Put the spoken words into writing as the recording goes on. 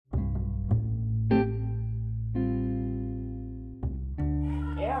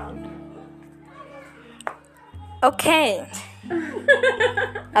Okay,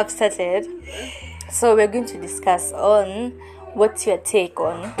 I've started. So we're going to discuss on what's your take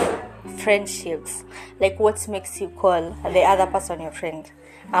on friendships. Like what makes you call the other person your friend.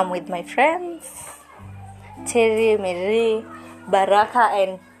 I'm with my friends, Terry, Mary, Baraka,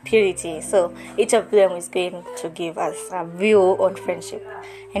 and Purity. So each of them is going to give us a view on friendship.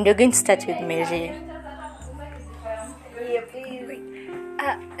 And we're going to start with Mary. Yeah, please.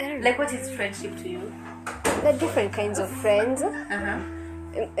 Like what is friendship to you? There are different kinds of friends. Uh-huh.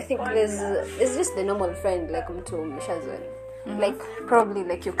 I think there's just the normal friend, like to Mishazon. Like probably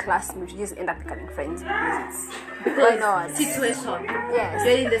like your classmates, you just end up becoming friends because it's Situation. Yes.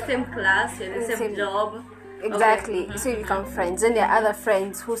 You're in the same class, you're in the same job. Exactly. Okay. So you become friends. Then there are other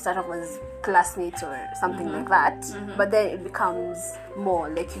friends who start off as classmates or something like that. But then it becomes more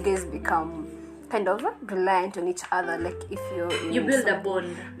like you guys become kind of reliant on each other. Like if You build a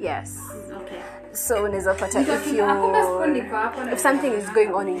bond. Yes. Okay. So if something is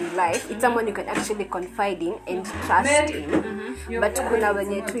going on in your life, it's someone you can actually confide in and trust in. But kuna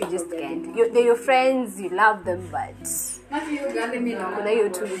wenye tu you just can't. They're your friends, you love them, but kuna you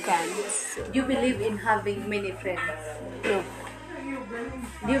two you can't. So. Do you believe in having many friends? No.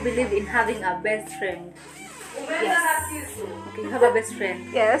 Do you believe in having a best friend? Yes. Okay, you have a best friend.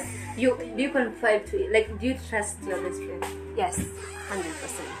 Yes. Do you confide to it? Like, do you trust your best friend? Yes.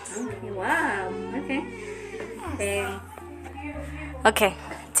 100%. Okay, wow. Okay. Okay,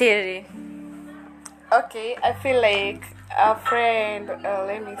 Terry. Okay, I feel like a friend.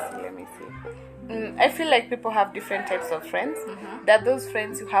 Let me see. I feel like people have different types of friends. There are those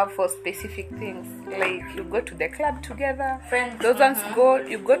friends you have for specific things, like you go to the club together. Friends. Those ones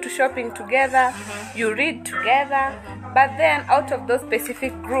you go to shopping together. You read together. But then out of those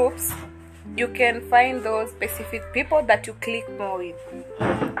specific groups, you can find those specific people that you click more with.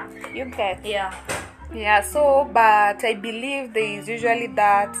 You get? Yeah, so, but I believe there is usually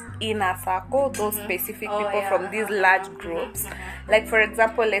that inner circle, those specific people from these large groups. Like, for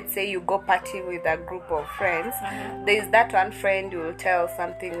example, let's say you go party with a group of friends. There is that one friend you will tell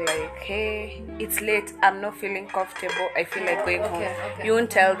something like, hey, it's late, I'm not feeling comfortable, I feel like going home. You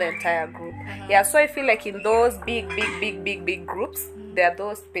won't tell the entire group. Yeah, so I feel like in those big groups, there are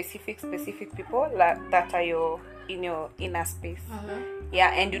those specific people that are in your inner space.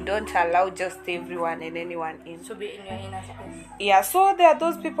 Yeah, and you don't allow just everyone and anyone in. To be in your inner space. Yeah, so there are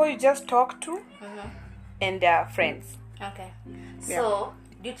those people you just talk to, and they are friends. Okay. So,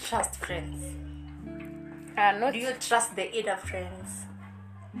 do you trust friends? Not Do you trust the inner friends?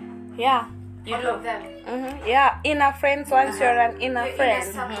 Yeah. You All do. of them. Yeah, inner friends. Once you're an inner friend.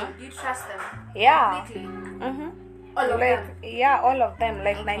 You trust them. Yeah. Completely. All of them. Yeah, all of them,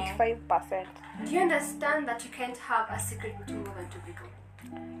 like 95%. Do you understand that you can't have a secret between more than two people?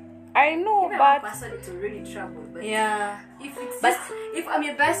 I know, Even but one person, it's already trouble. But Yeah. if I'm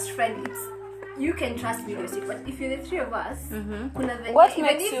your best friend, you can trust me with your secret. But if you're the three of us, What even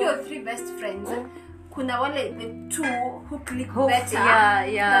makes if you- you're three best friends, kuna wale the two who click Who- better. yeah.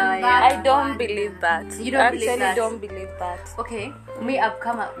 than that I don't one. believe that. You don't believe that? don't believe that. Okay. Me, I've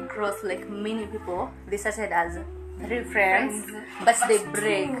come across like many people. They started as three friends, but they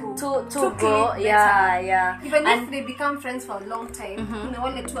break. Two click go. better. Yeah. Even And if they become friends for a long time, kuna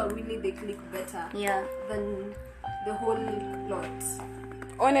wale two are really they click better yeah. than the whole lot.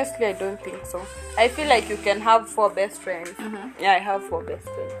 Honestly, I don't think so. I feel like you can have 4 best friends. Yeah, I have 4 best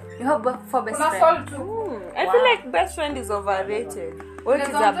friends. You have 4 best friends. I feel like best friend is overrated. What is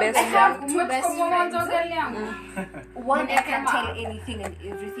a best I have friend? 2 best friends. One I can tell anything and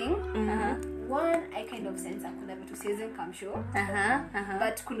everything. One I kind of sense hakuna vitu siwezi nikamshow.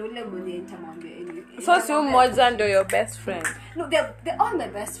 But kuna ule mwenye nitamwambia anything. So si mmoja ndio your best friend. No, they're all my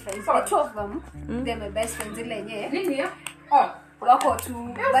best friends. The two of them, they're my best friends ile yenyewe. Wako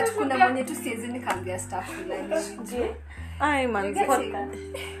tu, but kuna mwenye tu siwezi nikamwambia stuff like. Ay man. You get it?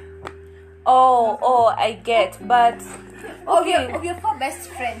 Oh, I get, but Of your 4 best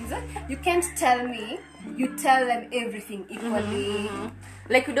friends, you can't tell me you tell them everything equally.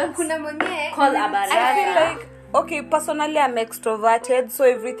 Like you don't Kuna mwenye call a I feel like, okay, personally I'm extroverted, so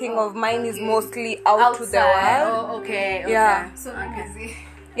everything of mine is mostly out to the world. Oh, okay. Yeah. so busy.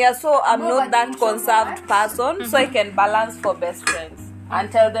 Yeah, so I'm More not that than conserved person, so I can balance 4 best friends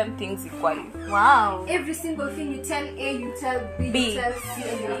and tell them things equally. Wow. Every single thing you tell A, you tell B, B. you tell C,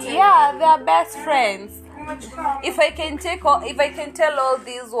 and you tell Yeah, they are best friends. If I can tell all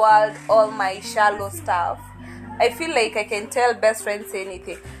this world all my shallow stuff, I feel like I can tell best friends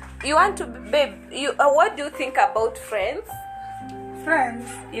anything. You want to, babe? What do you think about friends? Friends.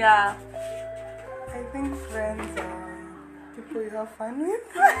 Yeah. I think friends are people you have fun with.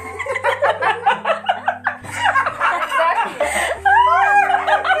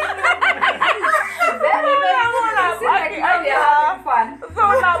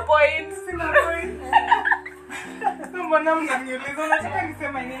 Mbona mnaniuliza unataka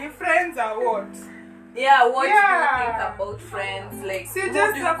nisema nini? Friends are what? Yeah, what do you Yeah. think about friends? Like, So who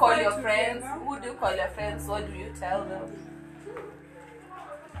just do you call avoid your together. friends? Who do you call your friends? What do you tell them?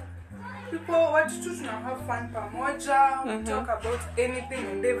 People watu tu tuna have fun pamoja, we talk about anything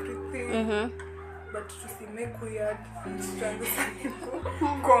and everything. But tusimake weird.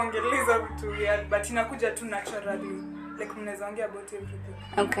 Kuongeleza vitu weird, but inakuja tu naturally. Like mnaweza ongea about everything.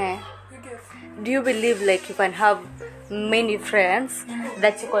 Okay. You get? Do you believe like you can have many friends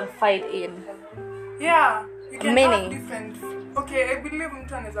that you confide in? Yeah, you can Many. have different. Okay, I believe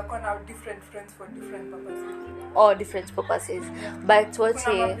mtu anaweza kuwa na different friends for different purposes. Or different purposes. But what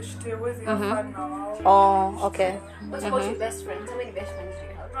Kuna you... mabeshte huwezi have fun na wao. Oh, okay. What about your best friends? How many best friends do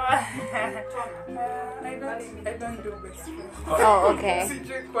you have? I don't do best friends. Oh, okay.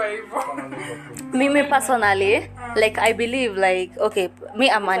 Sijui kwa hivyo. Me personally, like I believe like okay, me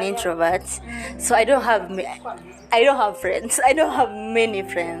I'm an introvert, so I don't have friends. I don't have many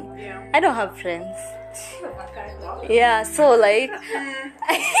friends. I don't have friends. Yeah, so like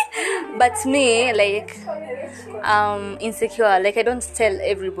but me like insecure, like I don't tell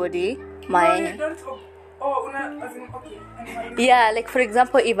everybody my You don't. As in, okay. yeah, like for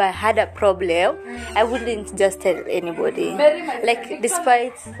example, if I had a problem, I wouldn't just tell anybody. Like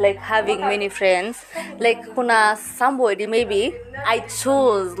despite like having many friends, like kuna somebody maybe I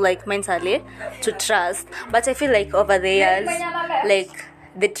chose like mentally to trust, but I feel like over the years, like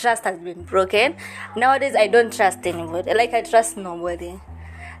the trust has been broken. Nowadays, I don't trust anybody. Like I trust nobody.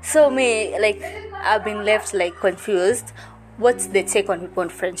 So me, like I've been left like confused. What's the take on people on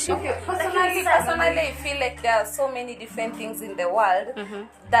friendship? Personally, I feel like there are so many different things in the world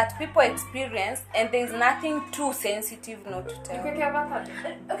that people experience, and there's nothing too sensitive not to tell.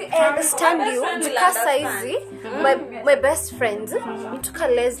 Okay, I understand you. Because saizi, my best friend, Mtuka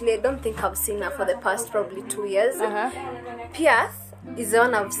Leslie, I don't think I've seen her for the past probably 2 years. Piath is the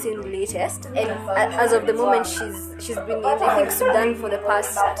one I've seen latest, and as of the moment she's been in I think Sudan for the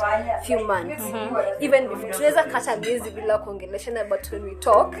past few months. Even before tunaweza kata miezi bila kuongeleshana, but when we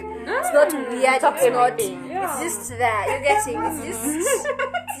talk it's not weird, it's not, it's just there, you're getting, it's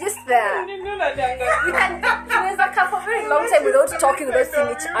just there. We can tunaweza kaa for a very long time without talking, without seeing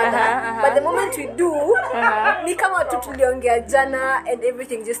each other, but the moment we do ni kama tu tuliongea jana and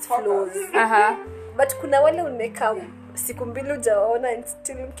everything just flows. But kuna wale uneka siku mbili hujaona and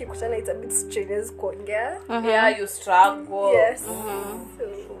still mkikutana it's a bit strenuous kuongea. Yeah, you struggle. Yes.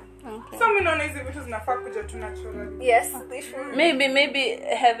 So mimi naona hizi vitu zinafaa kuja tu naturally. Yes. Maybe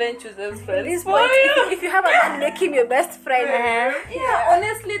heaven chooses friends. This point, if you have a man, make him your best friend. Yeah,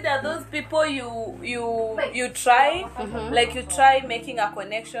 honestly, there are those people you try, like you try making a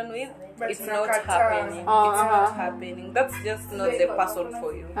connection with. But It's it's not not happening. It's not happening. That's just not the person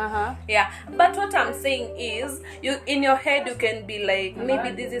for you. Yeah, but what I'm saying is, you in your head you can be like,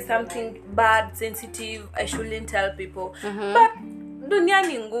 maybe this is something bad, sensitive. I shouldn't tell people. But dunia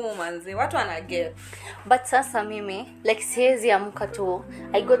ni ngumu manzi, watu wanaget. But sasa mimi like siwezi amka tu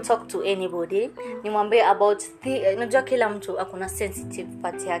I go talk to anybody nimwambie about unajua kila mtu akuna sensitive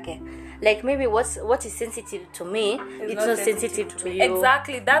part yake. Like maybe what is sensitive to me, it's not sensitive to you.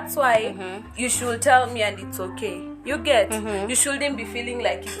 Exactly, that's why you should tell me and it's okay. You get? You shouldn't be feeling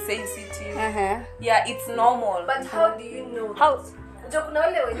like it's sensitive. Yeah, it's normal. But how do you know? How? Kuna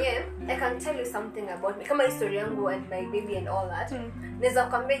wale wenye I can tell you something about me kama history yangu and my baby and all that. Naweza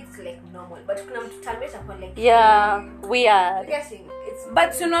kwambia it's like normal, but kuna mtu tameta kwa like Yeah, we are. getting it's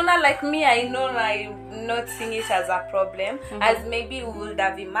But you know, like me, I know I'm not seeing it as a problem. As maybe you would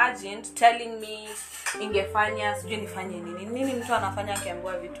have imagined telling me ingefanya sijui nifanye nini mtu anafanya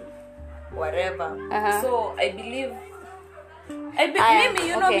akiambiwa vitu whatever. So I believe maybe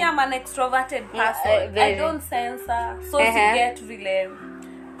you know okay. me, I'm an extroverted person. I don't censor. So to get really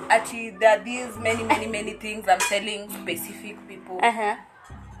actually there are these many things I'm telling specific people.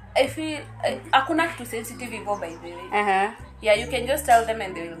 I feel hakuna kitu sensitive hivyo by the way. Yeah, you can just tell them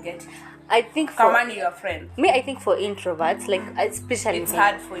and they will get it. I think for Come on, your friend. me, I think for introverts, like especially It's me,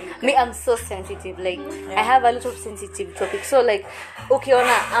 hard for you. Me, I'm so sensitive. Like I have a lot of sensitive topics. So like, okay,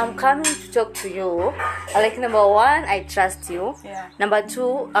 Ona, I'm coming to talk to you. Like number one, I trust you. Yeah. Number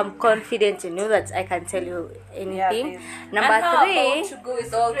two, I'm confident in you that I can tell you anything. Number and how three, about you go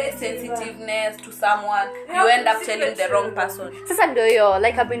with all this sensitiveness to someone, you end up telling the wrong person. sasa ndio hiyo,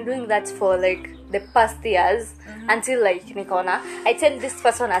 like I've been doing that for like the past years until like nikaona I tell this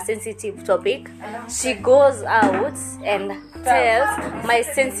person a sensitive topic, she goes out and tells my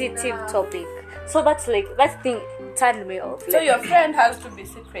sensitive topic. So that's like that thing turned me off. So Like, your friend has to be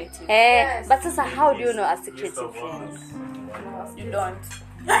secretive. eh, but sasa, how do you know a secretive friend? You don't.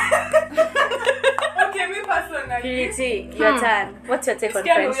 Okay, me personally, Purity, your turn. What's your take on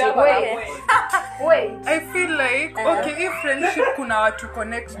Sikia ndio friendship? yako na Wait. wewe. Wait. I feel like okay, if friendship kuna watu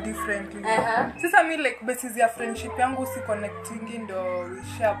connect differently. Sasa mi like basis ya friendship yangu si connectingi ndo we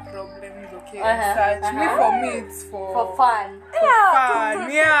share problems, okay, and such. Me for me it's For fun.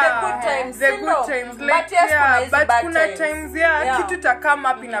 fun, yeah. The good times, The you good know. times, But like yes, yeah, kuna hizi but bad kuna times. times yeah, Yeah. kitu ta come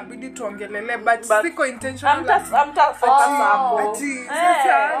up inabidi tuongelele, but siko intentional. Amta focus hapo. Ati,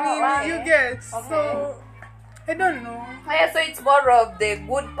 sasa nini, right. you get so I don't know. Yeah, so it's more of the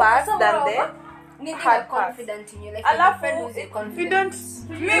good part than the Needing hard a part. confident in you, like Alafu, a friend who's a You confident.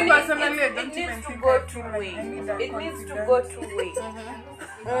 don't. Me personally, I it don't even needs to think go I two feel like ways. I need that It needs to confidence. go two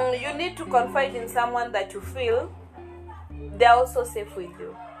ways. You need to confide in someone that you feel they're also safe with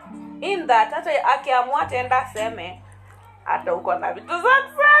you. In that, hata akiamua tenda seme, hata uko na vitu za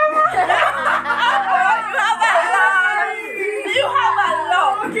kusema. You have a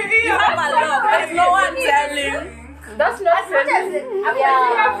lot. You have a lot. There's no one telling. That's not friend.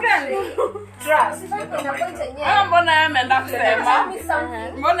 Trust. Mbona yeye ameenda kusema?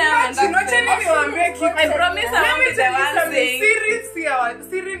 Mbona yeye ameenda Chinacheni niwaambie kitu. I promise I won't be the one saying.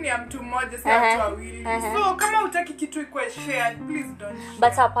 Siri ni ya mtu mmoja, si ya watu wawili. So kama utaki kitu ikuwe shared, please don't.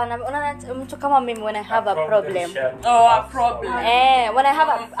 But hapana, unaona mtu kama mimi, when I have a problem, Oh, a problem. when I have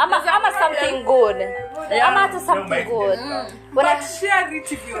I'm something good, I'm at something good. When But share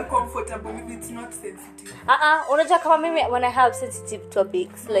it if you're comfortable, if it's not sensitive. unajua kama mimi, when I have sensitive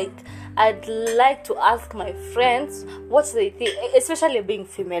topics, like I'd like to ask my friends what they think, especially being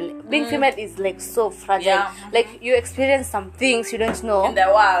female. Being female is like so fragile. Yeah. Like you experience some things you don't know. In the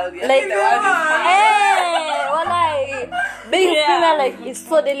world. Yeah. Like In the world is fine. hey, walai, being female like is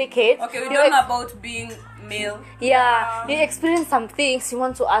so delicate. Okay, we You don't ex- know about being male. Yeah, you experience some things, you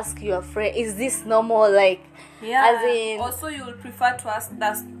want to ask your friend, is this normal? Like, Yeah. as in Also, you will prefer to ask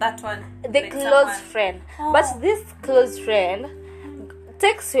that one. the like close someone. friend. But this close friend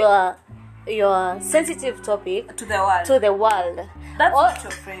takes your sensitive topic To the world. to the world. That's Or- not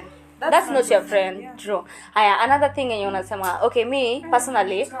your friend. that's not your friend. True. Another thing yenye unasema, okay, me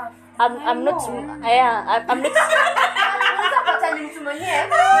personally, I'm not I'm not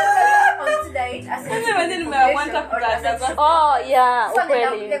Consider it as a Mimi nimewanta kutaza. oh yeah,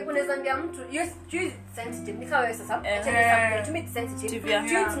 ukweli. kunaweza ambia mtu you is sensitive ni kama wewe sasa to me it's sensitive Yeah.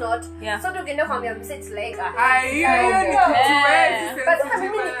 to you it's not Yeah. so tukienda kwambia mse it's like Hiyo ni kitu wewe. but sasa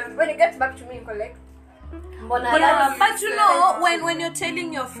mimi when it gets back to me niko like mbona But you know, when you're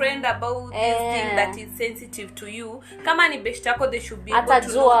telling your friend about this thing that is sensitive to you, kama ni best yako, they should be able to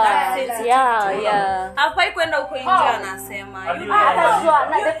know Atajua. that's sensitive Yeah, to you. yeah. Hafai kwenda huko nje anasema. You Atajua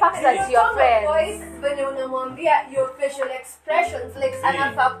na the fact that your friend. voice when unamwambia your facial expressions like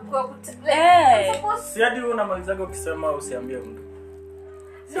anafaa kwa Eh. Si hadi wewe unamalizaga ukisema usiambie mtu.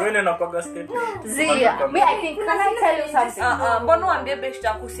 Si wewe unakwaga statement. Zia, me I think, can I tell you something? Mbona uambie best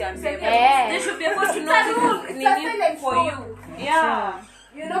yako usiambie? Eh. They should be able to know this is needed for you. Yeah.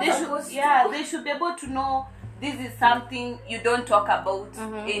 you're not supposed They should be able to know this is something you don't talk about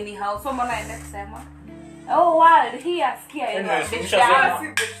anyhow. So mbona aende kusema? Oh wow, he askia Anyways, best Misha yako. said- Si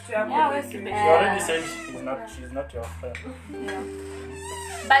best yako. Yeah, wewe si best You already said she's not your friend.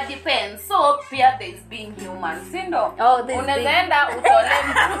 But depends. So pia there is being human. Sindo? Oh, there's Unaenda utole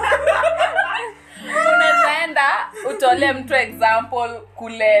mtu. Unaenda utole mtu example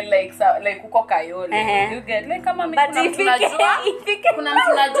kule like uko Kayole. You get like kama mimi But kuna mtu najua. Kuna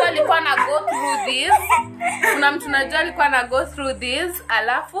mtu najua alikuwa na go through this. Kuna mtu najua alikuwa na go through this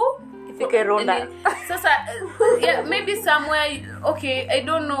alafu Ifike Runda. Sasa yeah, maybe somewhere okay, I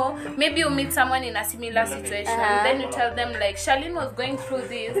don't know, maybe you meet someone in a similar situation, then you tell them like Charlene was going through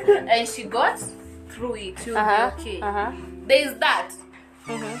this and she got through it. You'll be okay. There is that.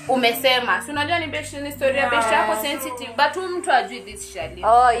 Umesema si unajua ni best ni story ya best yako sensitive but huyu mtu ajui this Charlene.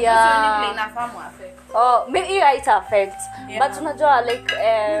 Oh yeah. Sio ni play inafahamu affect. Oh, maybe hiyo it affect. Yeah. But unajua like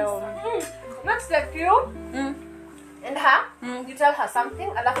looks like you and her you tell her something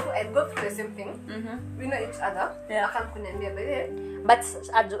alafu I go through the same thing we know each other Yeah. akakuniambia baby but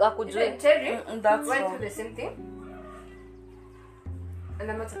I akujui. tell you That's went wrong. through the same thing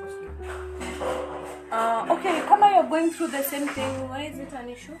and I'm not supposed to Okay, kama you're going through the same thing, why is it an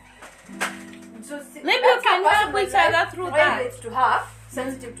issue? so Maybe you can help each other through when that. it's to her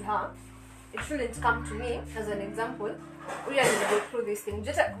sensitive to her it shouldn't come to me as an example we are going to go through this thing.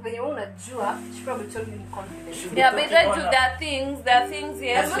 Just when you want to jua, she probably told me in confidence. Yeah, but then there are things,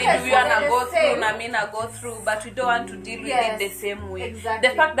 yes, That's maybe what I we said, wanna they're go the same. through, na mina go through, but we don't want to deal with Yes, it the same way. exactly.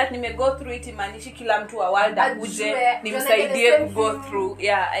 The fact that nime go through it imanishi kila mtu wa world akuje Ajue, nimsaidie you're ku go like the same through.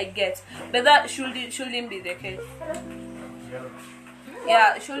 Yeah, I get. But that shouldn't be the case.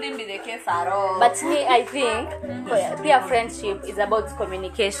 Yeah, shouldn't be the case at all. But me, I think peer friendship is about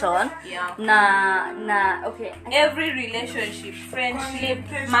communication. Yeah. Okay. Every relationship, friendship,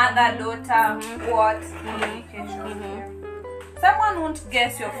 mother, daughter, what communication. Someone won't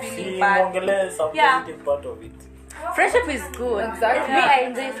guess you're feeling bad. Yeah. Positive part of it. Friendship is good. Exactly. Me, I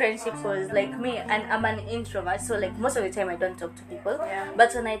enjoy friendship because like me, and I'm an introvert, so like most of the time I don't talk to people. Yeah.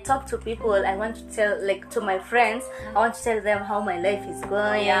 But when I talk to people, I want to tell like to my friends, I want to tell them how my life is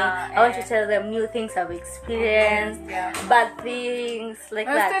going. Yeah, I want to tell them new things I've experienced, bad things like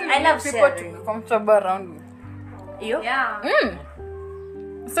that. I love people to sharing. be comfortable around me. You? Yeah.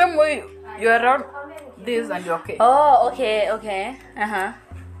 Same way you're around this and you're okay. Oh, okay.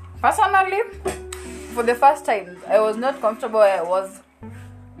 Personally, for the first time, I was not comfortable where I was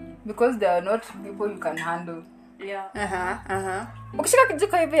because they are not people you can handle. Yeah. Ukishika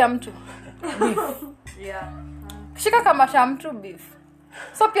kijiko hivi ya mtu, beef. Yeah. Ukishika kamasha ya mtu, beef.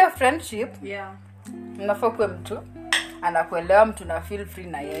 So pia friendship, Yeah. unafaa kuwe mtu anakuelewa, mtu na feel free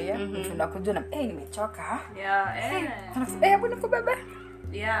na yeye, mtu unakuja na nimechoka. Yeah. Anasema hebu nikubebe.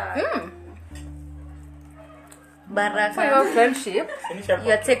 Yeah. Baraka. So your friendship,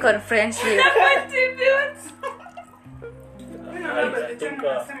 Your take on friendship. I think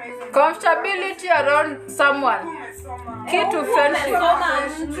comfortability around someone. Key to friendship.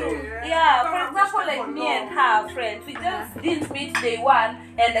 Yeah, for example, like me and her friends, we just didn't meet day one,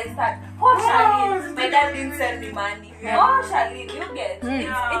 and I start, oh Charlene, my dad didn't send me money. Oh Charlene, you get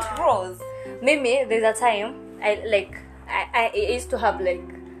it grows. Mimi, there's a time I used to have like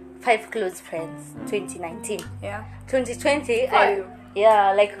 5 close friends. 2019. Yeah. 2020,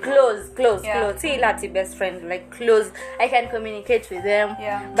 like close. See, lati best friend, like close. I can communicate with them.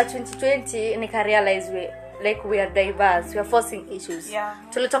 Yeah. But 2020, nika realize we are diverse. We are forcing issues. Yeah.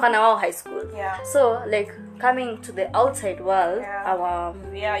 Tulitoka na wao high school. Yeah. So like coming to the outside world,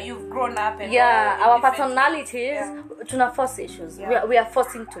 You've grown up and our personalities, tuna force issues. Yeah. We are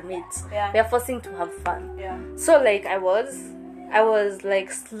forcing to meet. Yeah. We are forcing to have fun. Yeah. So like I was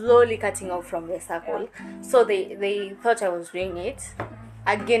like slowly cutting off from the circle. So they thought I was doing it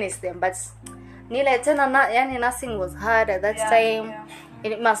against them, but nile tena yani nothing was hard at that time. Yeah.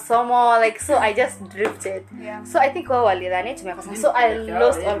 In masomo, like, so I just drifted. Yeah. So I think so I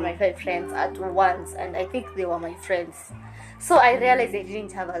lost all my 5 friends at once, and I think they were my friends. So I realized I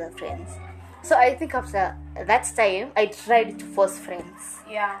didn't have other friends. So I think after that time I tried to force friends.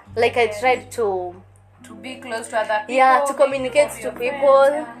 Yeah. Like I tried to be close to other people. to communicate to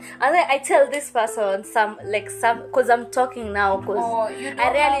people. And then I tell this person some because I'm talking now, because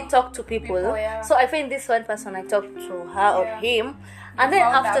I rarely talk to people. So I find this one person, I talk to her or him, and then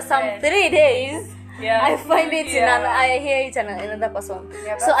after some 3 days I find it I hear it in another person.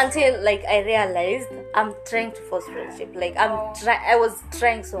 So until like I realized I'm trying to force friendship. Like I was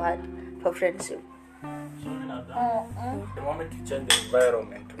trying so hard for friendship. the moment you change the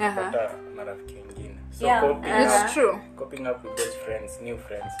environment, unapata marafiki wengine. So It's true. coping up with those friends, new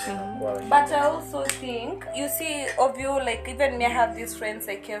friends. But I also think, you see, of you, like even me, I have these friends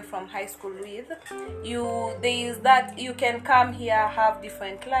I came from high school with. There is that you can come here, have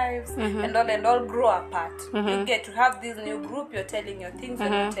different lives, and all grow apart. You get to have this new group. You're telling your things,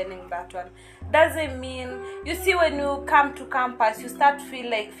 and you're telling that one. Doesn't mean, you see, when you come to campus, you start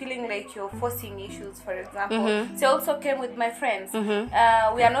feeling like you're forcing issues. For example, so I also came with my friends.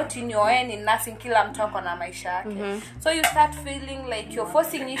 We are not in your end in nothing. Kila mtu ako na maisha yake. So you start feeling like you're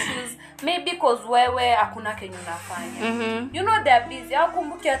forcing issues, maybe because wewe hakuna kenye unafanya. You know they're busy.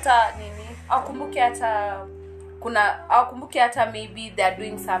 Hawakumbuki hata maybe they're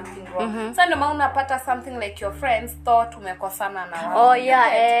doing something wrong. So ndio maana unapata something like your friends thought umekosana na wao. Oh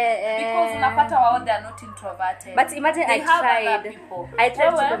yeah, because unapata wao they are not introverted. But imagine They have other I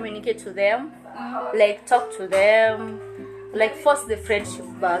tried to communicate to them, like talk to them, like force the friendship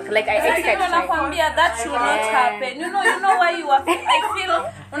back. Like I think I tried. That should not happen. You know why you are. I feel.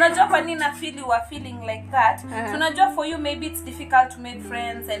 Unajua kwa nini na feel you are feeling like that. So unajua for you maybe it's difficult to make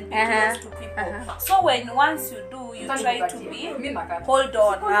friends and be close to people. So once you do, you try to be hold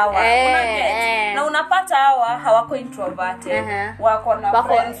on. Na unapata hawa hawako introverted. Wako na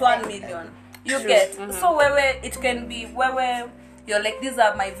friends 1 million. You get. So it can be you're like, these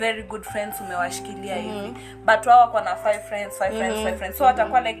are my very good friends umewashikilia hivi, but wao wako na 5 friends. So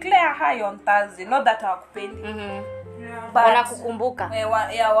watakuwa like, Claire, hi on Thursday, not that hawakupendi. but wanakukumbuka.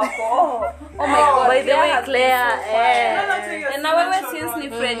 Wako oh my god, By the way Claire na wewe since ni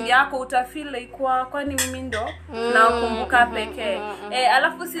friend yako utafeel like kwani mimi ndo nakumbuka pekee.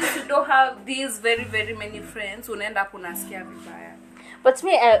 Alafu since you don't have these very very many friends unaenda kunasikia vibaya. But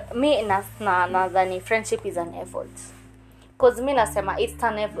me nadhani friendship is an effort. Cause me nasema it's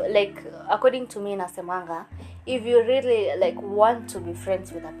an effort, like according to me nasemanga, if you really like want to be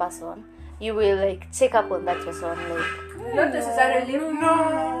friends with a person, you will like check up on that person, like not necessarily.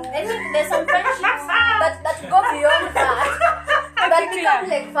 No. I think there's some friendships that go beyond that. That become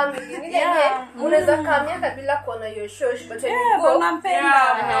like family. Yeah. Unaweza kaa miaka bila kuona your shosh, but when you go unampenda.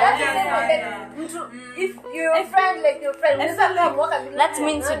 If you're a friend like your friend, unaweza kaa mwaka bila. that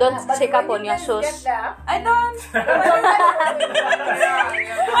means you don't check up on your shosh. I don't.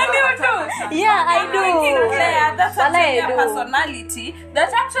 Yeah, I do. Claire, that's Well, I actually a do. personality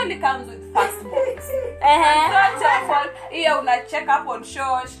that actually comes with firstborns. It's not your fault. Here una check up on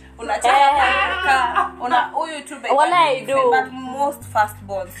shosh, una check up on huyu tu baby. Well, I do. But most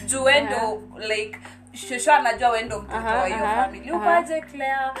firstborns do endo like shosho anajua wendo mtoto wa hiyo family. Ukaje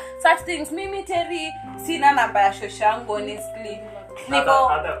Claire? Such things mimi Terry sina namba ya shosho yangu honestly.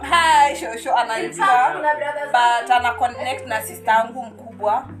 Niko hi shosho ananijua but ana connect na sister yangu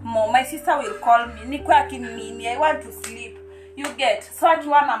mkubwa. My sister will call me niko akinini I want to sleep. You get so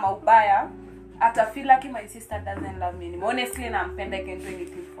akiwa na maubaya ata feel like my sister doesn't love me anymore. Honestly nampenda, I can do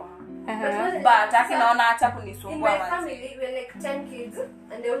anything for her. But akinaona hata kunisumbua in my family we're like 10 kids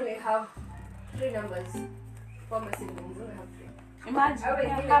and they only have 3 numbers. For my siblings we have 3. Imagine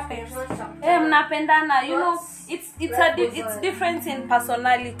it happens. Mnapendana, you know, it's difference in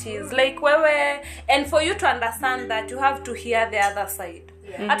personalities. Like wewe, and for you to understand that you have to hear the other side.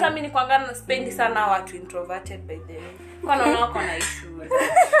 Hata mimi nikwanga spendi sana watu introverted by the way. Kuna issues.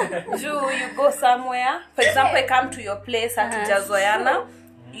 You go somewhere, for example, I come to your place hatujazoeana,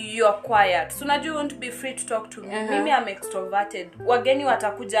 you're quiet. So now you want to be free to talk to me. Mimi I'm extroverted. Wageni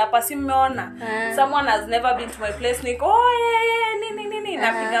watakuja hapa si mmeona. Someone has never been to my place niko nini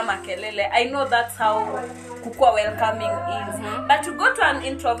napiga makelele. I know that's how kukua welcoming is. But to go to an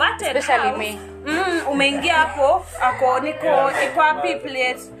introverted especially house, me. Umeingia hapo ako niko happy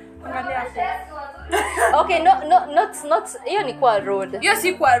place. Angalia hapo. Okay, not hiyo ni kwa rude. Hiyo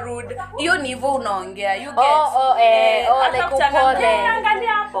si kwa rude. Hiyo ni hivyo unaongea. You get. Like upole.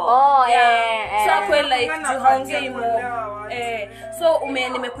 Angalia hapo. So kwa like tuongee mo. So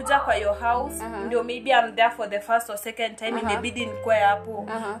nimekuja kwa your house. Ndio maybe I'm there for the first or second time. Imebidi nikoe hapo.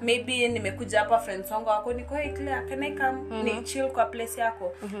 Maybe nimekuja hapa friends wangu wako niko hey Claire, can I come? Ni chill kwa place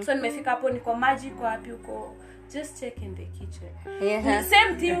yako. So nimefika hapo niko maji kwa wapi uko? Just check in the kitchen.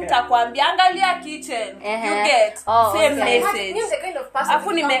 Same thing utakwambia angalia kitchen. You get same message. I'm the kind of person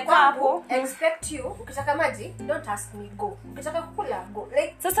Afu nimekaa hapo expect you ukitaka maji don't ask me go. Ukitaka kukula go.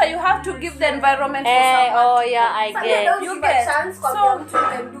 Like sasa you have to give the environment for someone. I get. you get chance kwa mtu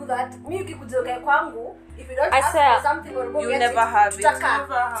can do that. Mimi ukikuja kwangu if you don't ask for something or go you never have it.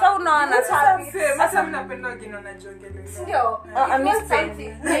 So unaona sasa mimi napenda wengine wanajongelea. Ndio.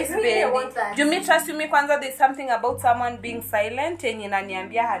 You me trust me kwanza there's something about someone being silent yenye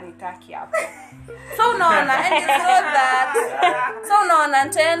inaniambia hanitaki hapo. So unaona and it's not that. So unaona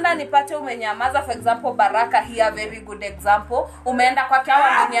nitaenda nipate umenyamaza, for example Baraka here, very good example. Umeenda kwa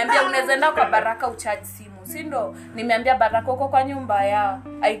kawa ameniambia unaweza enda kwa Baraka ucharge simu. Si ndo nimeambia Baraka uko kwa nyumba yao.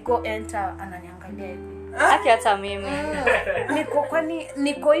 I go enter ananiangalia hivi. Haki hata mimi.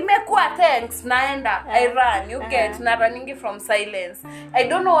 Niko imekuwa thanks naenda I run. You get na running from silence. I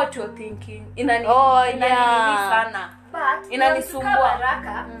don't know what you're thinking. Inani sana. But inanisumbua.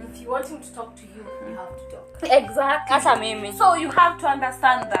 Baraka, if you want him to talk to you, you have to talk. Exactly. Hata mimi. So you have to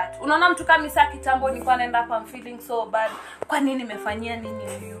understand that. Unaona mtu kama Isa kitambo nilikuwa naenda hapa I'm feeling so bad. Kwa nini nimefanyia nini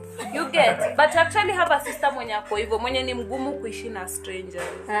hiyo? You get. But actually have a sister mwenye hapo hivyo, mwenye ni mgumu kuishi na strangers.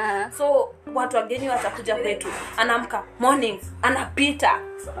 So watu wageni watakuja kwetu. Anaamka morning, anapita.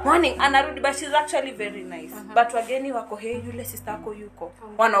 Morning anarudi, but she's actually very nice. But wageni wako yule sister yako yuko.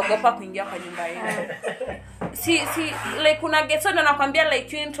 Wanaogopa kuingia kwa nyumba yenu. See like kuna get so nakwambia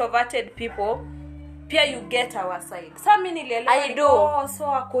like you introverted people pia you get our side. Sasa mimi nilielewa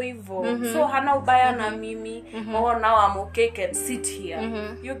so ako hivyo. So hana ubaya na mimi. Oh now I'm okay, can sit here.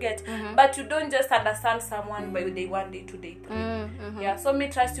 You get. But you don't just understand someone by the one day to day. Yeah, so me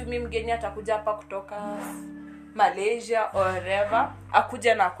trust you, mimi mgeni atakuja hapa kutoka Malaysia or wherever,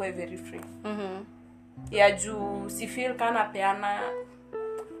 akuja na kwa very free. Yeah, juu si feel kana peana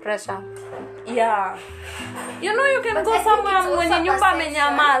Pressure. Yeah. You know you can But go I think somewhere it's also mwenye nyumba perception.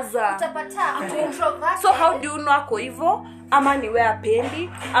 amenyamaza. Utapata ako introverted. So how do you know ako hivyo? Ama ni wewe apendi?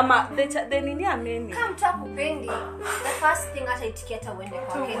 Ama the nini ameni? Kama mtu akupendi, the first thing ataitikia hata uende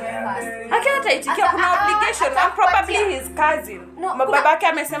kwake first. Haki hata itikia kuna obligation and probably his cousin. No, Babake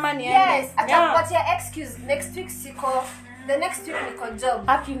amesema niende. Yes, atakupatia excuse next week siko, the next week niko job.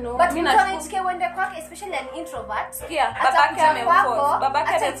 Haki no. But Mimi mtu na anaitikia uende kwake, especially an introvert. yeah, babake amemforce.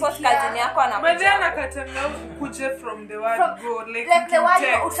 Babake amemforce cousin yako But anakuja. then akatanga kuje from the word go like the word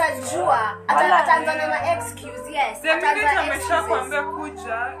text. utajua. Wala. Ataanza na excuse, yes. The minute Ataanza amesha excuses. kuambia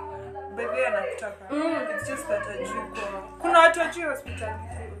kuja bedhe anakutaka. It's just that ajui kwa. Kuna watu wajui hospitality.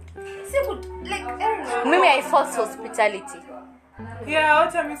 Like, I don't know. Mimi I force hospitality. Yeah,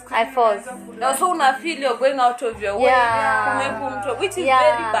 hata mimi I force. No, so una feel you're going out of your way. Yeah. Umekumto, which is Yeah,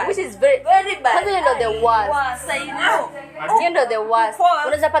 very bad. which is very bad. Kwanza hiyo ndio the worst. Worst, I know. Hiyo ndio the worst. Because-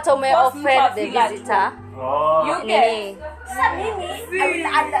 Unaweza pata ume because mtu offend the afeel visitor. Oh. You get Nini? Sasa mimi, I will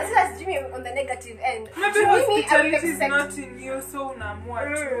add that. Sasa sijui on the negative end. maybe To mimi, I will hospitality is expect- not in you, so unaamua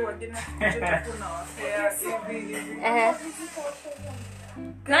tu wageni kuja tu na wapea hivi.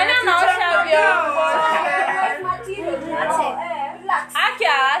 nani anaosha vyombo? Relax.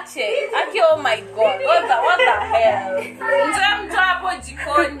 Aki, oh my god. What the hell? Mtu hapo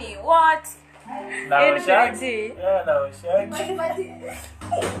jikoni. What? Infinity. Yeah, na ushagi.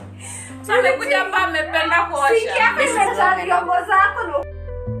 So amekuja hapa amependa kuosha. This is long enough.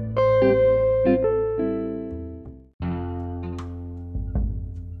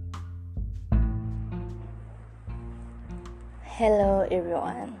 Hello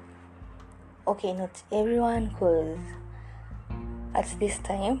everyone. Okay, not everyone, because at this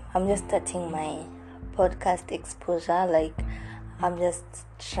time I'm just starting my podcast exposure. Like, I'm just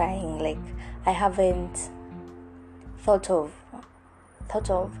trying. Like, I haven't thought of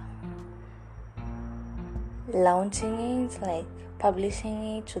launching it, like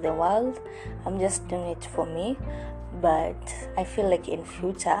publishing it to the world. I'm just doing it for me, but I feel like in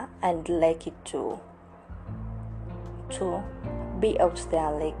future I'd like it to be out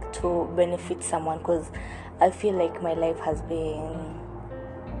there, like to benefit someone, because I feel like my life has been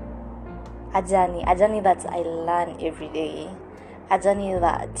a journey that I learn every day, a journey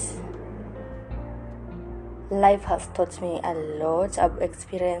that life has taught me a lot. I've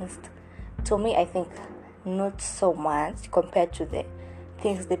experienced, to me, I think not so much compared to the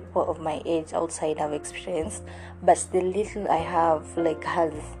things the people of my age outside have experienced, but the little I have, like,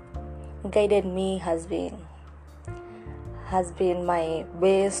 has guided me, has been my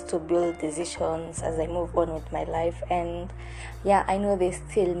base to build decisions as I move on with my life. And yeah, I know there's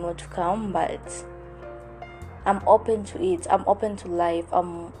still more to come, but I'm open to it. I'm open to life.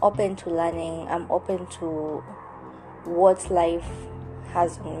 I'm open to learning. I'm open to what life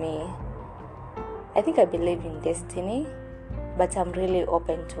has on me. I think I believe in destiny, but I'm really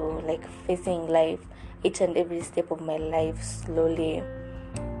open to, like, facing life, each and every step of my life slowly.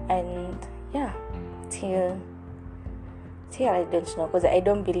 And yeah, till I don't know, because I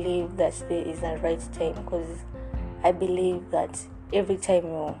don't believe that there is a right time, because I believe that every time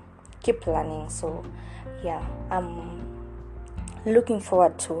you keep learning. So yeah, I'm looking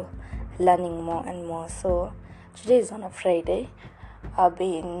forward to learning more and more. So today is on a Friday. I've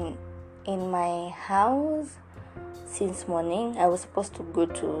been in my house since morning. I was supposed to go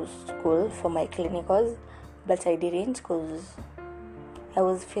to school for my clinicals, but I didn't because I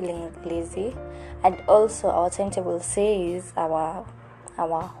was feeling lazy. And also our timetable says our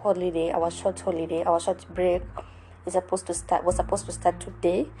holiday, our short break was supposed to start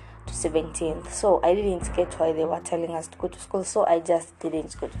today to 17th. So I didn't get why they were telling us to go to school, so I just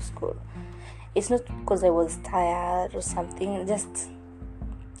didn't go to school. It's not because I was tired or something, I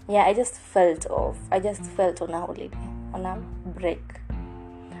just felt off. I just felt on a holiday, on a break.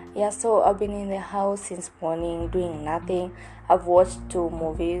 Yeah, so I've been in the house since morning doing nothing. I've watched two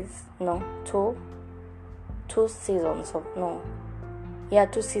seasons of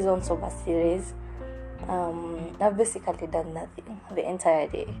a series. I've basically done nothing the entire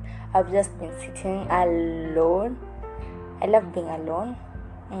day. I've just been sitting alone. I love being alone.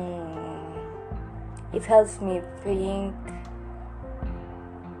 It helps me think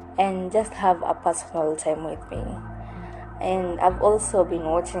and just have a personal time with me. And I've also been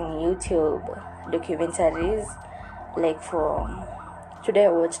watching YouTube documentaries, like today I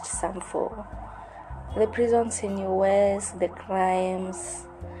watched some for the prisons in US, the crimes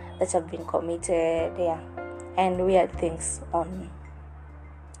that have been committed, and weird things on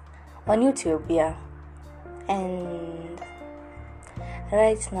YouTube, And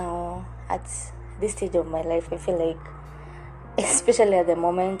right now, at this stage of my life, I feel like especially at the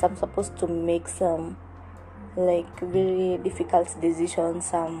moment, I'm supposed to make some like very difficult decisions,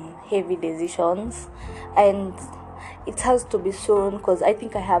 some heavy decisions, and it has to be soon because I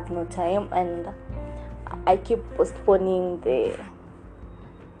think I have no time, and I keep postponing the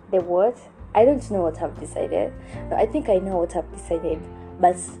what. I don't know what I've decided. No, I think I know what I've decided,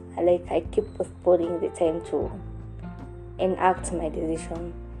 but like I keep postponing the time to enact my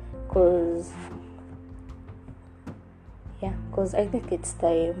decision, because I think it's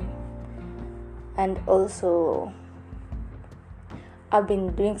time. And also, I've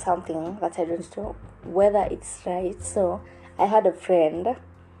been doing something that I don't know whether it's right. So I had a friend,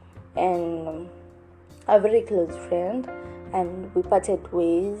 and a very close friend, and we parted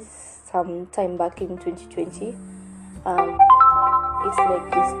ways some time back in 2020. It's like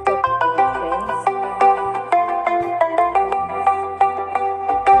we stopped being friends.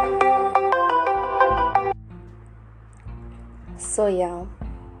 So yeah,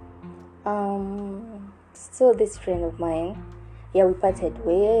 so this friend of mine, we parted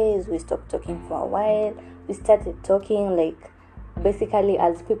ways. We stopped talking for a while. We started talking like basically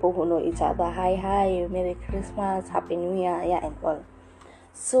as people who know each other. Hi, Merry Christmas, Happy New Year, and all.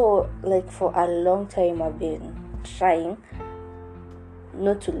 So like for a long time I've been trying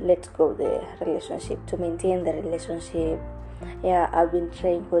not to let go of the relationship, to maintain the relationship. I've been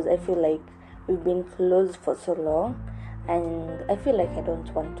trying because I feel like we've been close for so long, and I feel like I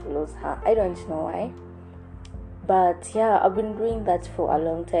don't want to lose her. I don't know why, but I've been doing that for a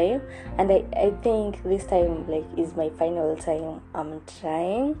long time, and I think this time like is my final time. I'm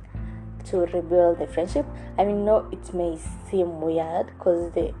trying to rebuild the friendship. I mean, no, it may seem weird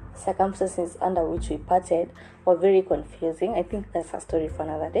because the circumstances under which we parted were very confusing. I think that's a story for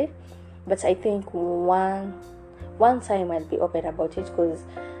another day, but I think one time I'll be open about it, because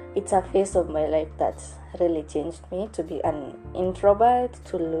it's a phase of my life that really changed me to be an introvert,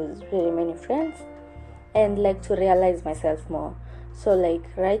 to lose very many friends, and like to realize myself more. So like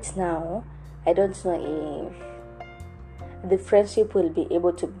right now, I don't know if the friendship will be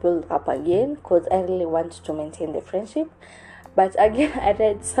able to build up again, because I really want to maintain the friendship. But again, I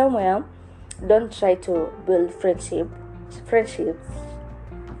read somewhere, don't try to build friendships,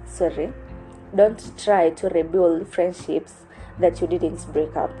 don't try to rebuild friendships that you didn't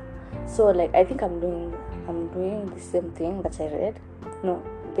break up. So like I think I'm doing the same thing that I read. No,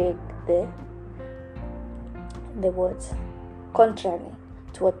 the words contrary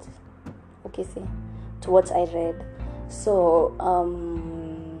to what I read. So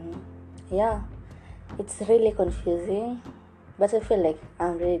it's really confusing, but I feel like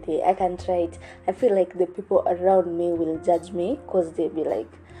I'm ready. I can try it. I feel like the people around me will judge me, because they'll be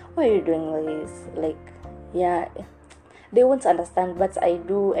like, why are you doing this? Like, they won't understand, but I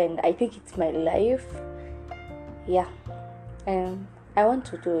do, and I think it's my life. And I want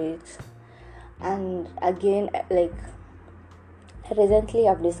to do it. And again, like recently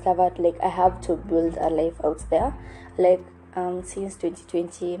I've discovered like I have to build a life out there. Like since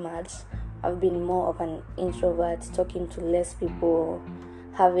 2020 March, I've been more of an introvert, talking to less people,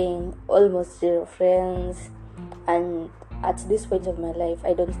 having almost zero friends, and at this point of my life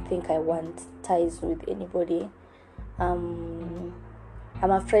I don't think I want ties with anybody. I'm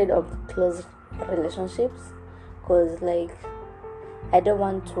afraid of close relationships, because like I don't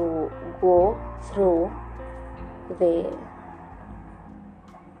want to go through the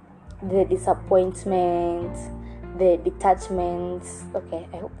disappointment, the detachment. Okay,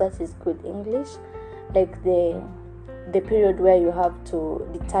 I hope that is good English. Like the period where you have to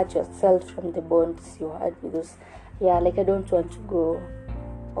detach yourself from the bonds you had with those. Like I don't want to go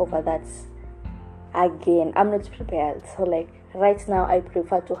over that again. I'm not prepared. So like right now I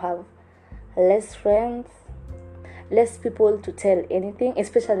prefer to have less friends, less people to tell anything.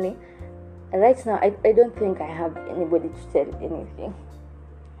 Especially right now, I don't think I have anybody to tell anything.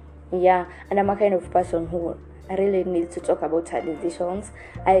 And I'm a kind of person who I really need to talk about her decisions.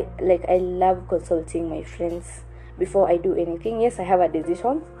 I love consulting my friends before I do anything. Yes, I have a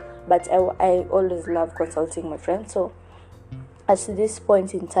decision, but I always love consulting my friends. So at this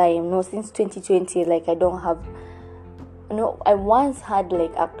point in time, since 2020, like I don't have, I once had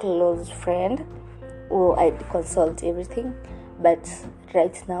like a close friend who I'd consult everything, but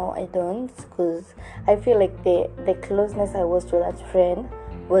right now I don't, because I feel like the closeness I was to that friend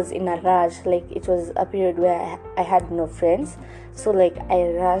was in a rush. Like it was a period where I had no friends, so like I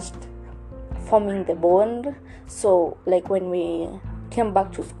rushed forming the bond. So like when we came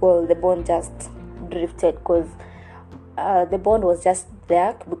back to school, the bond just drifted, because the bond was just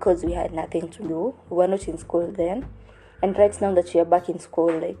there because we had nothing to do. We were not in school then, and right now that we are back in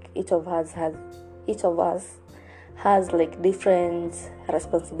school, like each of us has like different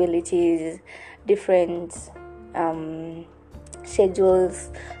responsibilities, different schedules.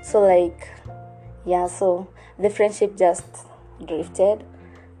 So like, yeah, so the friendship just drifted,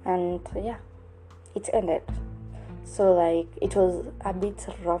 and yeah, it ended. So like, it was a bit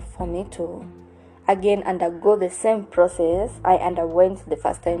rough for me to again undergo the same process I underwent the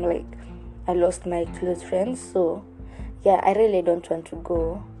first time. Like, I lost my close friends. So yeah, I really don't want to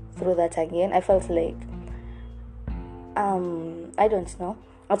go through that again. I felt like I don't know,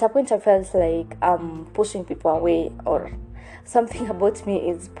 at a point I felt like pushing people away, or something about me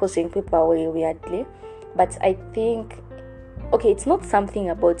is pushing people away weirdly. But I think, okay, it's not something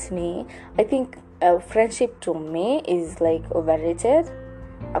about me. I think friendship to me is like overrated,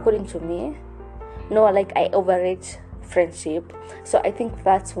 according to me. No, like, I overrate friendship. So I think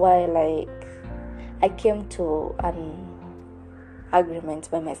that's why, like, I came to an agreement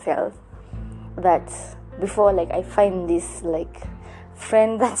by myself that before, like, I find this like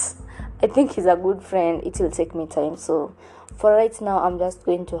friend that I think is a good friend, it will take me time. So for right now, I'm just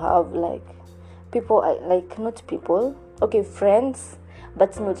going to have like people I like, not people, okay, friends,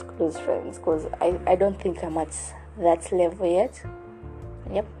 but not close friends, because I don't think I'm at that level yet.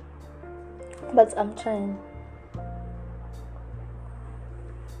 Yep, but I'm trying.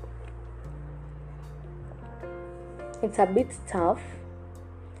 It's a bit tough,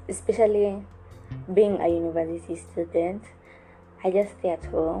 especially being a university student. I just stay at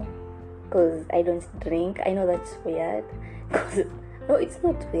home because I don't drink. I know that's weird. No, it's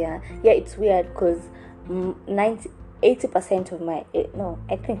not weird. Yeah, it's weird because 80% of my no,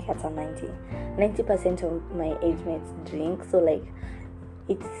 I think it's a 90% of my age mates drink. So like,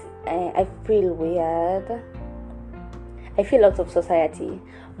 it's I feel weird. I feel out of society,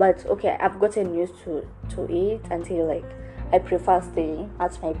 but okay, I've gotten used to it until like I prefer staying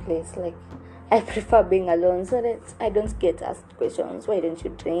at my place. Like, I prefer being alone so that I don't get asked questions. Why don't you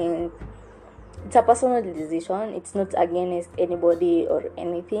drink? It's a personal decision. It's not against anybody or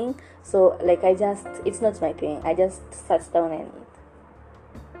anything. So like, it's not my thing. I just sat down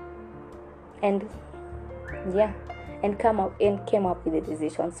and yeah, and came up with a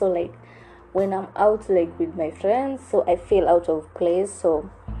decision. So like, when I'm out like with my friends, so I feel out of place. So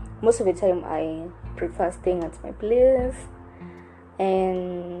most of the time I prefer staying at my place,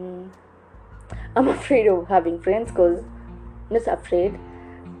 and I'm afraid of having friends, because not afraid,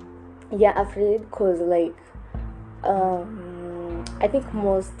 yeah, afraid, because like I think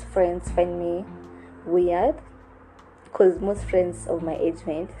most friends find me weird, because most friends of my age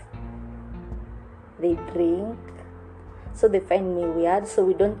mates, they drink, so they find me weird. So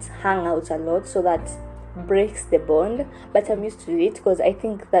we don't hang out a lot, so that breaks the bond. But I'm used to it, because I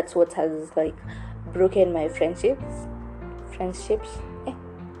think that's what has like broken my friendships.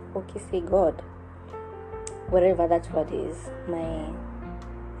 Okay, say God, whatever that word is,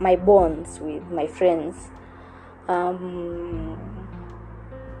 my bonds with my friends.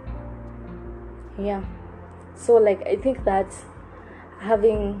 Yeah, so like, I think that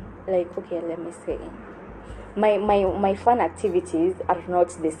having like, okay, let me say, my fun activities are not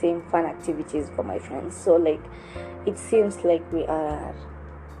the same fun activities for my friends. So like, it seems like we are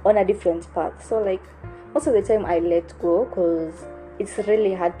on a different path. So like, most of the time I let go, because it's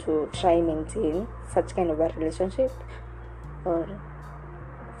really hard to try maintain such kind of a relationship, or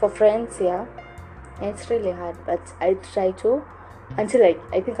for friends. Yeah, it's really hard, but I try to, until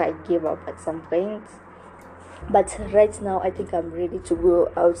I think I gave up at some point. But right now, I think I'm ready to go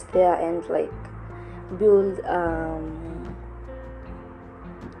out there and like build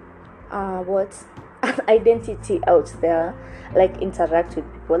what an identity out there, like interact with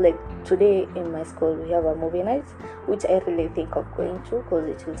people. Like today in my school, we have a movie night, which I really think of going to, because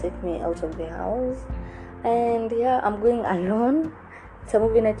it will take me out of the house. And yeah, I'm going alone. It's a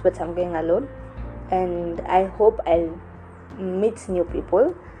movie night, but I'm going alone, and I hope I'll meet new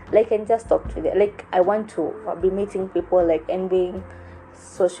people, like, and just talk to them. Like, I want to be meeting people, like, and being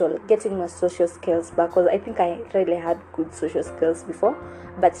social, getting my social skills back, because I think I really had good social skills before,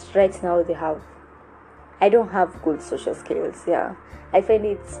 but right now I don't have good social skills. Yeah, I find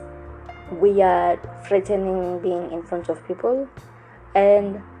it weird, frightening being in front of people.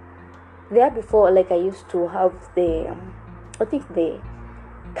 And there before, like, I used to have the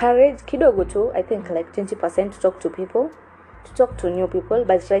courage kidogo too, I think like 20% to talk to people, to talk to new people,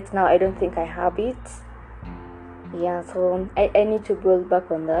 but right now I don't think I have it. Yeah, so I need to build back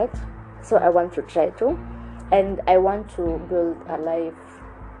on that. So I want to try to, and I want to build a life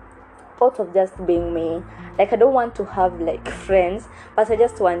out of just being me. Like, I don't want to have like friends, but I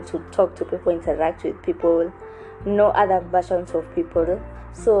just want to talk to people, interact with people, know other versions of people.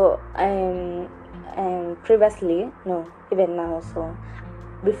 So and previously, no, even now. So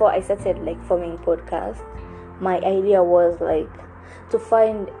before I started like forming podcast, my idea was like to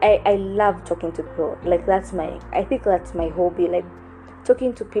find. I love talking to people. Like I think that's my hobby. Like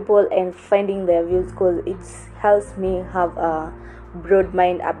talking to people and finding their views, because it helps me have a broad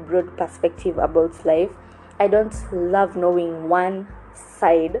mind, a broad perspective about life. I don't love knowing one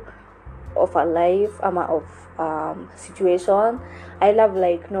side of a life, of situation. I love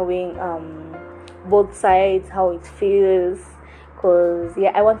like knowing both sides, how it feels, because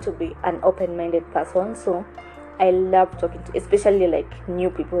I want to be an open-minded person. So I love talking to, especially like new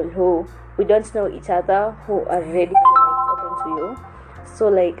people who we don't know each other, who are ready to like open to you. So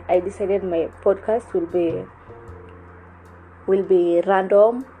like I decided my podcast will be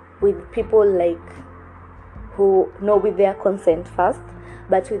random, with people like who know, with their consent first,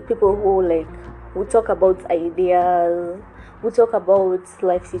 but with people who like we talk about ideas, we talk about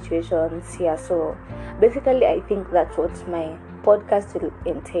life situations. So basically I think that's what my podcast will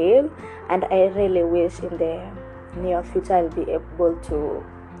entail, and I really wish in the near future I'll be able to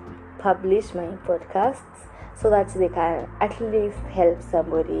publish my podcasts so that they can at least help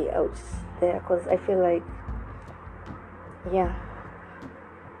somebody out there, because I feel like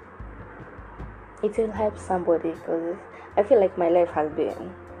it will help somebody, because I feel like my life has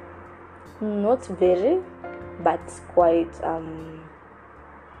been not very, but quite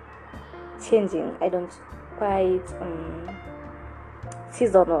changing. I don't quite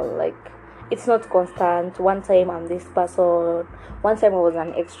seasonal. Like it's not constant. One time I'm this person. One time I was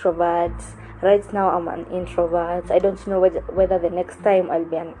an extrovert. Right now I'm an introvert. I don't know whether the next time I'll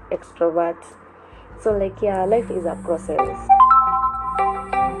be an extrovert. So like life is a process.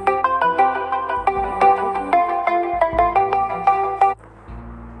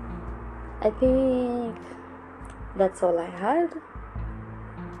 I think that's all I had.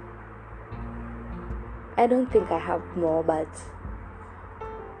 I don't think I have more, but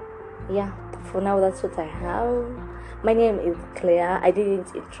for now that's what I have. My name is Claire. I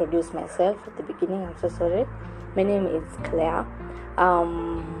didn't introduce myself at the beginning. I'm so sorry. My name is Claire.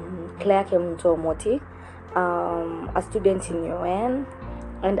 Claire Kemunto Moti. A student in UN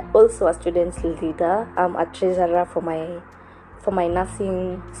and also a student leader. I'm a treasurer for my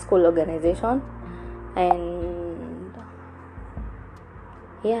nursing school organization, and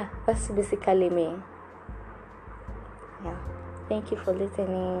that's basically me. Thank you for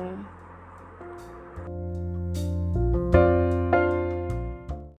listening.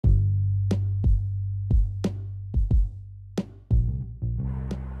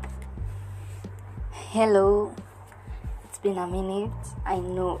 Hello, it's been a minute. I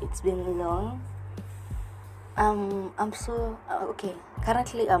know it's been long. I'm so okay.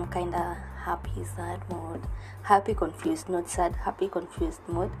 Currently, I'm kinda happy, sad mood, happy, confused, not sad, happy, confused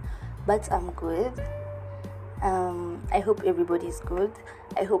mood, but I'm good. I hope everybody's good.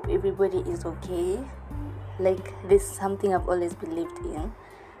 I hope everybody is okay. Like this is something I've always believed in,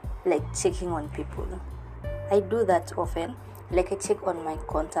 like checking on people. I do that often. Like I check on my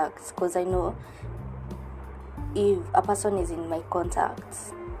contacts, because I know if a person is in my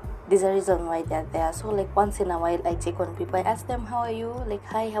contacts, there's a reason why they're there. So like once in a while I check on people. I ask them, how are you? Like,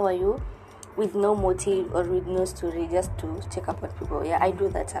 hi, how are you? With no motive or with no story, just to check up on people. I do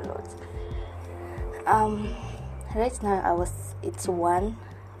that a lot. Right now it's on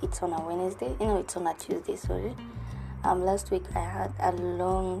a Wednesday. It's on a Tuesday, sorry. Last week I had a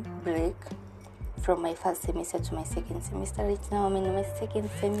long break from my first semester to my second semester. Right now I'm in my second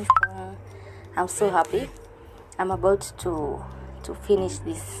semester. I'm so happy. I'm about to finish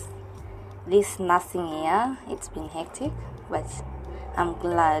this nursing year. It's been hectic, but I'm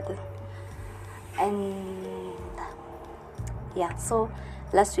glad. And so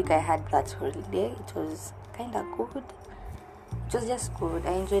last week I had that holiday. It was kind of good. It was just good.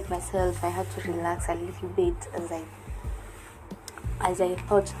 I enjoyed myself. I had to relax a little bit as I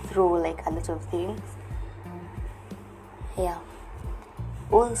thought through like a lot of things.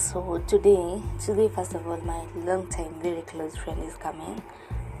 Also today first of all, my long time very close friend is coming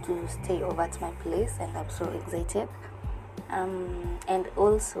to stay over at my place, and I'm so excited. And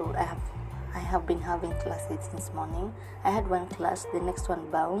also I have been having classes since morning. I had one class, the next one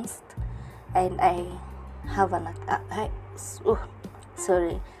bounced, and I have I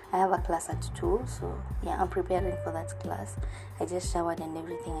have a class at 2, so I'm preparing for that class. I just showered and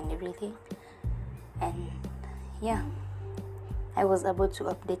everything, and I was about to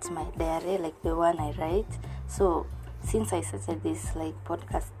update my diary, like the one I write. So since I started this like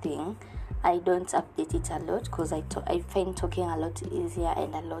podcast thing, I don't update it a lot, because I find talking a lot easier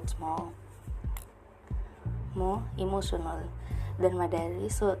and a lot more emotional. then my diary.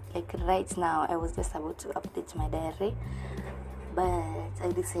 So like right now I was just about to update my diary, but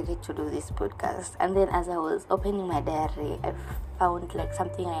I decided to do this podcast. And then as I was opening my diary, I found like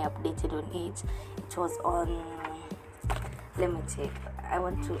something I updated on it. It was on, let me check, I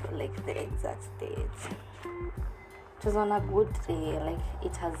want to like the exact date. It was on a good day. Like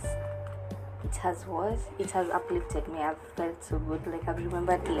it has uplifted me. I've felt so good. Like I've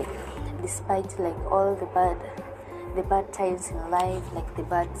remembered, like despite like all the bad times in life, like the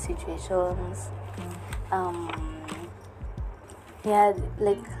bad situations,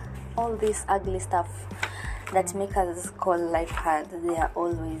 like all this ugly stuff that make us call life hard, there are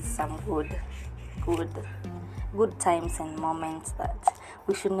always some good times and moments that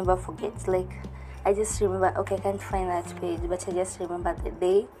we should never forget. Like I just remember, okay, I can't find that page, but I just remember the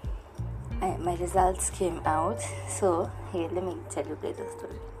day my results came out. So here, let me tell you guys the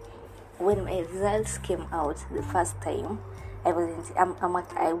story. When my results came out the first time, I was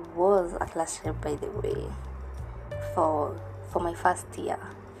a class rep, by the way, for my first year.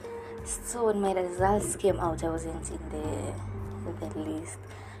 So when my results came out, I wasn't in the list,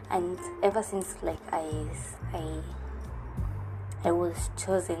 and ever since like I was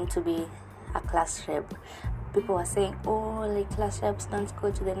chosen to be a class rep, people were saying, oh, like class reps don't go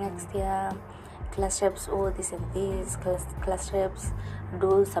to the next year, class reps, oh, this and this, class reps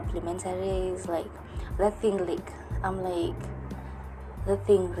do supplementaries. Like that thing, like I'm like, that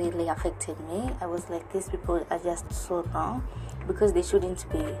thing really affected me. I was like, these people are just so wrong, because they shouldn't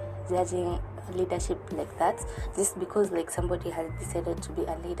be judging leadership like that. Just because like somebody has decided to be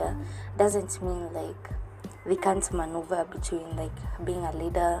a leader doesn't mean like they can't maneuver between like being a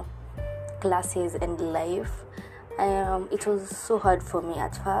leader, classes, and life. It was so hard for me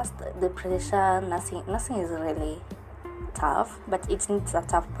at first. The pressure, nothing is really tough, but it needs a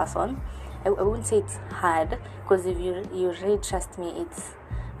tough person. I wouldn't say it's hard, because if you really trust me, it's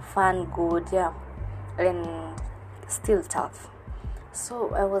fun, good, yeah, and still tough.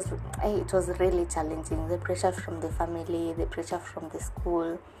 So it was really challenging. The pressure from the family, the pressure from the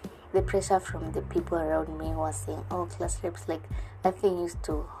school, the pressure from the people around me who were saying, oh, class reps, like that thing used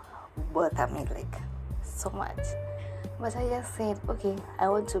to bother me like so much. But I just said, okay, I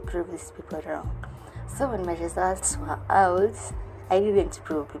want to prove these people wrong. So when my results were out, I didn't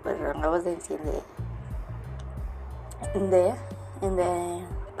prove people wrong. I wasn't in the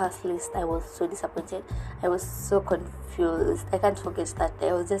pass list. I was so disappointed. I was so confused. I can't forget that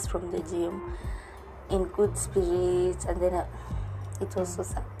I was just from the gym in good spirits, and then it was so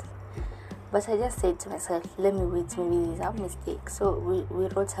sad. But I just said to myself, let me wait, maybe this is a mistake. So we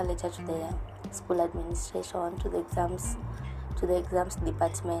wrote a letter to the school administration, to the exams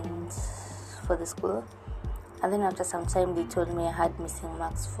department for the school. And then after some time, they told me I had missing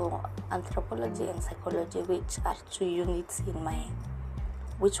marks for anthropology and psychology, which were 2 units in my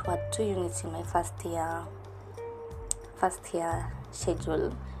first year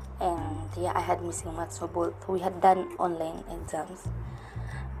schedule. And yeah, I had missing marks for both. We had done online exams.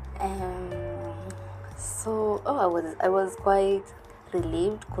 So I was quite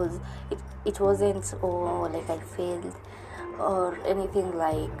relieved, because it wasn't like I failed or anything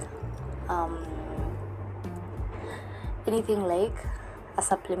like a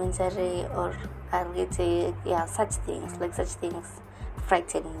supplementary or a retake. Yeah, such things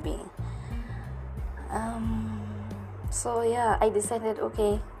frightened me. So yeah, I decided,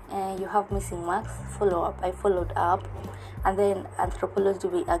 okay, you have missing marks, follow up. I followed up, and then anthropology,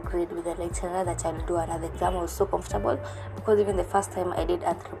 we agreed with the lecturer that I'll do another exam. I was so comfortable, because even the first time I did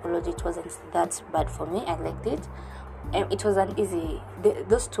anthropology, it wasn't that bad for me. I liked it, and it was an easy,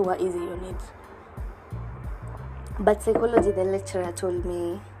 those two were easy units. But psychology, the lecturer told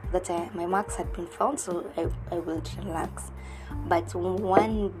me that my marks had been found, so I will relax. But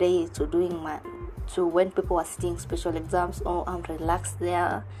one day to when people were sitting special exams, I'm relaxed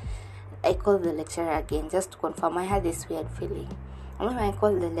there, I called the lecturer again just to confirm. I had this weird feeling. And when I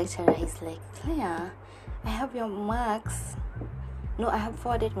called the lecturer, he's like, Claire, I have your marks. No, I have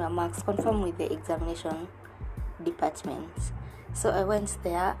forwarded my marks. Confirm with the examination department. So I went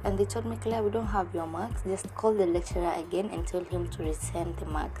there, and they told me, Claire, we don't have your marks. Just call the lecturer again and tell him to resend the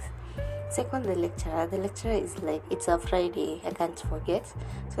marks. So I called the lecturer. The lecturer is like, it's a Friday, I can't forget.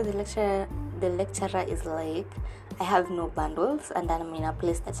 So the lecturer is like, I have no bundles, and I'm in a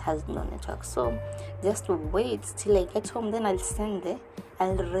place that has no network. So just wait till I get home, then I'll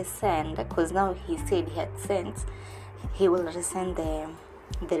resend, because now he said he had sent. He will resend the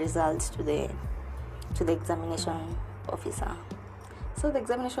results to the examination officer. So the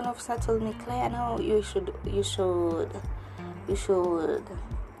examination officer told me, Claire, now you should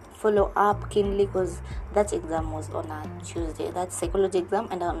follow up keenly because that exam was on a Tuesday, that psychology exam,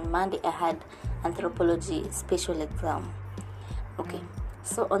 and on Monday I had anthropology special exam. Okay,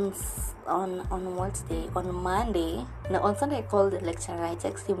 so on what day? On Monday, no, on Sunday I called the lecturer. I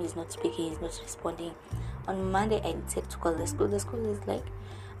text him, he's not speaking, he's not responding. On Monday I decided to call the school. The school is like,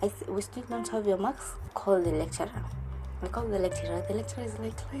 we still don't have your marks. Call the lecturer. I call the lecturer. The lecturer is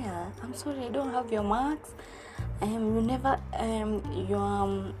like, Claire, I'm sorry, I don't have your marks. You never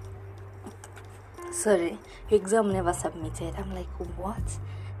your exam never submitted. I'm like, what?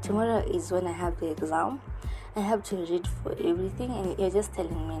 Tomorrow is when I have the exam. I have to read for everything, and you're just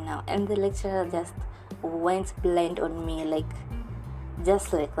telling me now. And the lecturer just went blind on me, like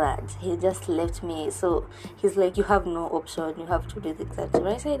just like that. He just left me. So he's like, you have no option, you have to do the exam. So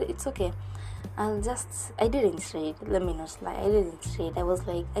I said, it's okay, I didn't read. Let me not lie, I didn't read. I was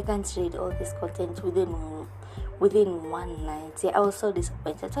like, I can't read all this content within one night. Yeah, I was so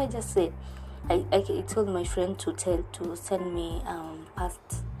disappointed. So I just said, I told my friend to send me past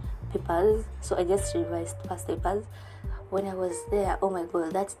papers. So I just revised past papers. When I was there, oh my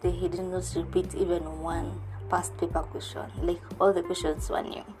god, that day he did not repeat even one past paper question. Like all the questions were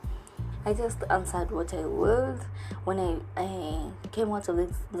new. I just answered what I was. When I came out of the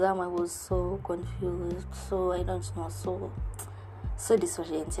exam, I was so confused, so I don't know, so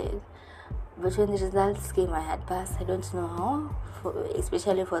disoriented. But when the results came, I had passed. I don't know how,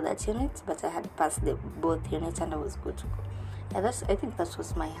 especially for that unit, but I had passed both units and I was good to go. And I think that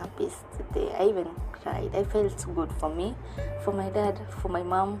was my happiest day. I even cried. I felt good for me, for my dad, for my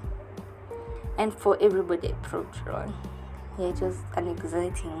mom, and for everybody I proved wrong. Yeah, it was an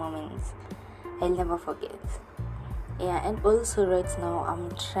exciting moment I'll never forget. Yeah, and also right now I'm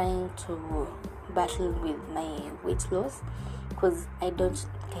trying to battle with my weight loss because I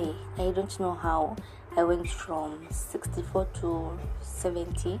don't know how I went from 64 to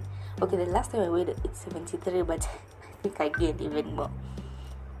 70. Okay, the last time I weighed it's 73, but I think I gained even more.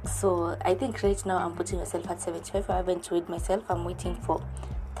 So I think right now I'm putting myself at 75. I haven't weighed myself. I'm waiting for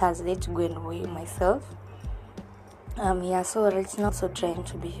Thursday to go and weigh myself. So right now I'm also trying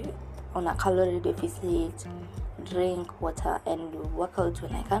to be on a calorie deficit, drink water and work out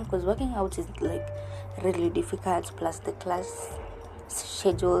when I can, because working out is like really difficult, plus the class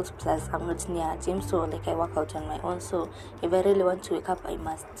schedules, plus I'm not near a gym, so like I work out on my own. So if I really want to wake up, I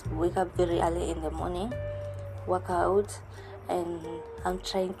must wake up very early in the morning, work out, and I'm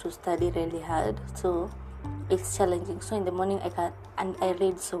trying to study really hard, so it's challenging. So in the morning I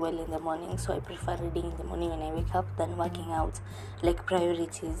read so well in the morning, so I prefer reading in the morning when I wake up than working out, like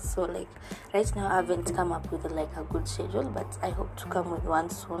priorities. So like right now I haven't come up with like a good schedule, but I hope to come with one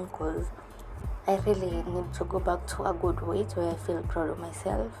soon, because I really need to go back to a good weight where I feel proud of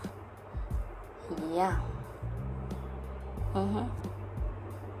myself. Yeah.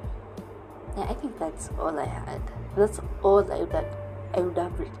 Yeah, I think that's all I had. That's all I would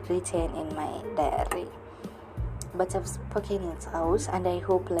have written in my diary. But I've spoken it out, and I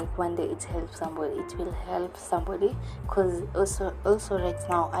hope like one day it helps somebody. It will help somebody, because also right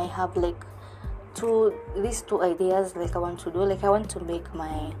now I have like these two ideas like I want to do. Like I want to make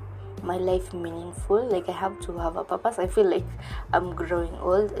my life meaningful. Like I have to have a purpose. I feel like I'm growing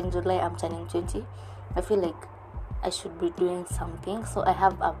old. In July I'm turning 20. I feel like I should be doing something. So I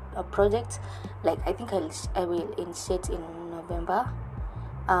have a project. Like I think I will initiate in November,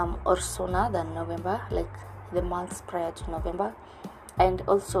 or sooner than November, like the months prior to November. And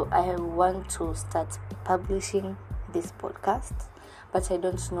also I want to start publishing this podcast, but I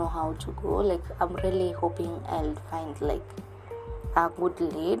don't know how to go. Like I'm really hoping I'll find like a good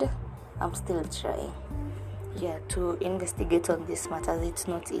lead. I'm still trying to investigate on this matter. It's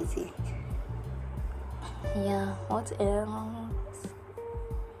not easy. Yeah, what else?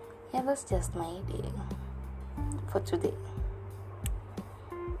 Yeah, that's just my idea for today.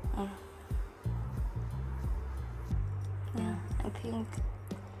 Yeah,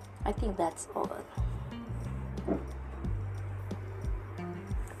 I think that's all.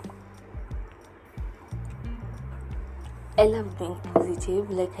 I love being positive.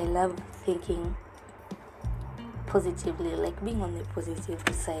 Like I love thinking positively, like being on the positive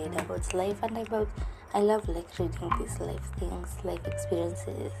side about life, and I love like reading these life things, life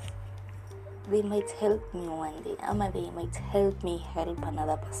experiences. They might help me one day, they might help me help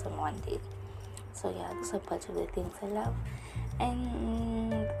another person one day. So yeah, those are part of the things I love,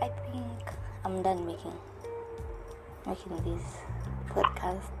 and I think I'm done making this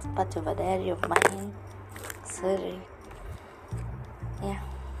podcast part of a diary of mine. Sorry. Yeah.